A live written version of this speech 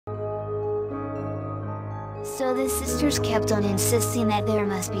So the sisters kept on insisting that there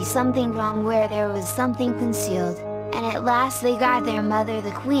must be something wrong where there was something concealed, and at last they got their mother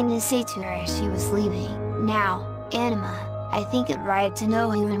the queen to say to her as she was leaving, "Now, Anima, I think it right to know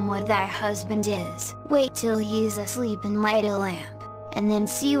who and what thy husband is. Wait till he is asleep and light a lamp, and then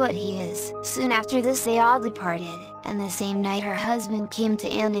see what he is." Soon after this they all departed, and the same night her husband came to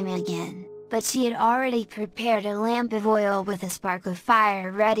Anima again, but she had already prepared a lamp of oil with a spark of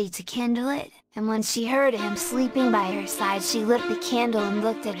fire ready to kindle it, and when she heard him sleeping by her side she lit the candle and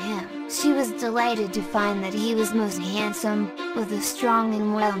looked at him. She was delighted to find that he was most handsome, with a strong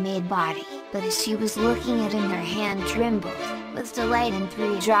and well-made body, but as she was looking at him her hand trembled with delight and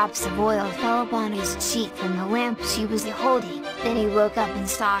 3 drops of oil fell upon his cheek from the lamp she was holding. Then he woke up and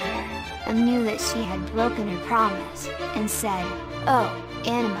saw her, and knew that she had broken her promise, and said, "Oh,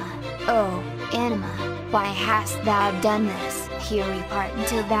 Anima! Oh, Anima, why hast thou done this? Here we part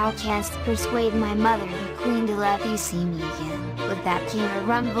until thou canst persuade my mother the queen to let thee see me again." With that came a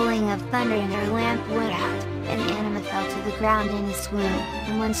rumbling of thunder and her lamp went out, and Anima fell to the ground in a swoon,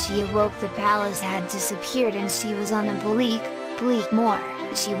 and when she awoke the palace had disappeared and she was on a bleak moor.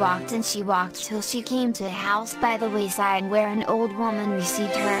 She walked and she walked till she came to a house by the wayside where an old woman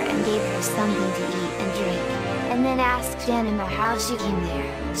received her and gave her something to eat and drink, and then asked Anima how she came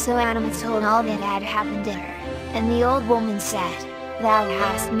there. So Anima told all that had happened to her, and the old woman said, "Thou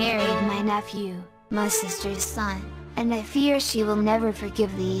hast married my nephew, my sister's son, and I fear she will never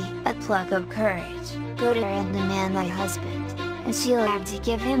forgive thee. A pluck of courage, go to her and demand thy husband, and she'll have to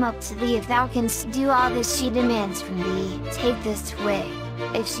give him up to thee if thou canst do all that she demands from thee. Take this twig,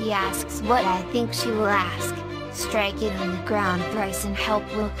 if she asks what I think she will ask, strike it on the ground thrice and help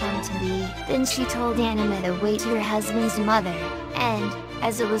will come to thee." Then she told Anima the way to her husband's mother, and,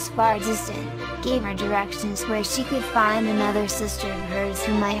 as it was far distant, gave her directions where she could find another sister of hers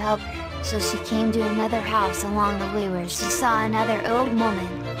who might help her. So she came to another house along the way where she saw another old woman,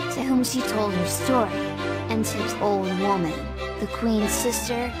 to whom she told her story, and to this old woman, the queen's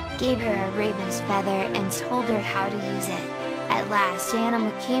sister, gave her a raven's feather and told her how to use it. At last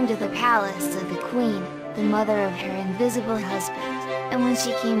Anima came to the palace of the queen, the mother of her invisible husband, and when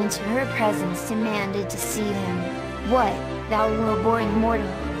she came into her presence demanded to see him. "What, thou low-born mortal!"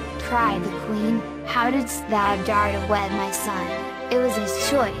 cried the queen, "how didst thou dare to wed my son?" "It was his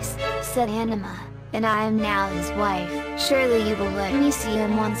choice," said Anima, "and I am now his wife. Surely you will let me see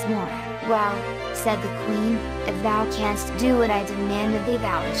him once more." "Well," said the queen, "if thou canst do what I demand of thee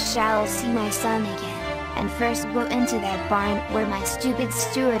thou shalt see my son again. And first go into that barn where my stupid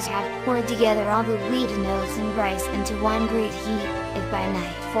stewards have poured together all the wheat and oats and rice into one great heap. If by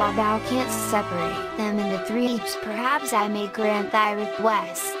nightfall thou canst separate them into 3 heaps perhaps I may grant thy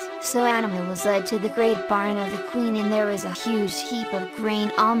request." So Anima was led to the great barn of the queen, and there was a huge heap of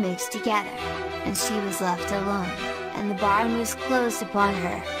grain all mixed together, and she was left alone, and the barn was closed upon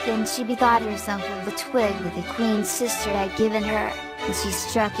her. Then she bethought herself of the twig that the queen's sister had given her, and she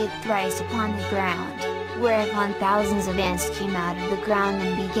struck it thrice upon the ground, whereupon thousands of ants came out of the ground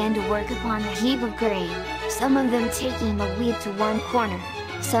and began to work upon the heap of grain, some of them taking the wheat to one corner,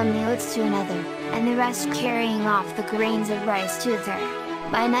 some the oats to another, and the rest carrying off the grains of rice to a third.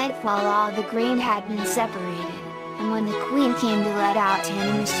 By nightfall all the grain had been separated, and when the queen came to let out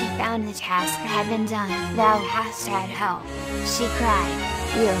Anima she found the task had been done. "Thou hast had help," she cried.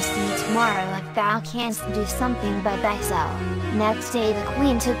 "We'll see tomorrow if thou canst do something by thyself." Next day the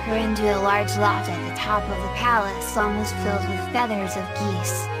queen took her into a large loft at the top of the palace almost filled with feathers of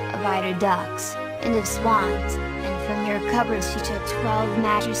geese, of eider ducks, and of swans, and from her cupboards she took 12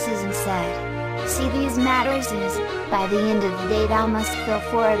 mattresses and said, "See these mattresses, by the end of the day thou must fill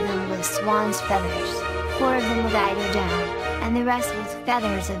 4 of them with swan's feathers, 4 of them with eider down, and the rest with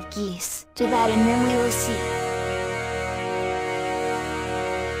feathers of geese. Do that and then we will see."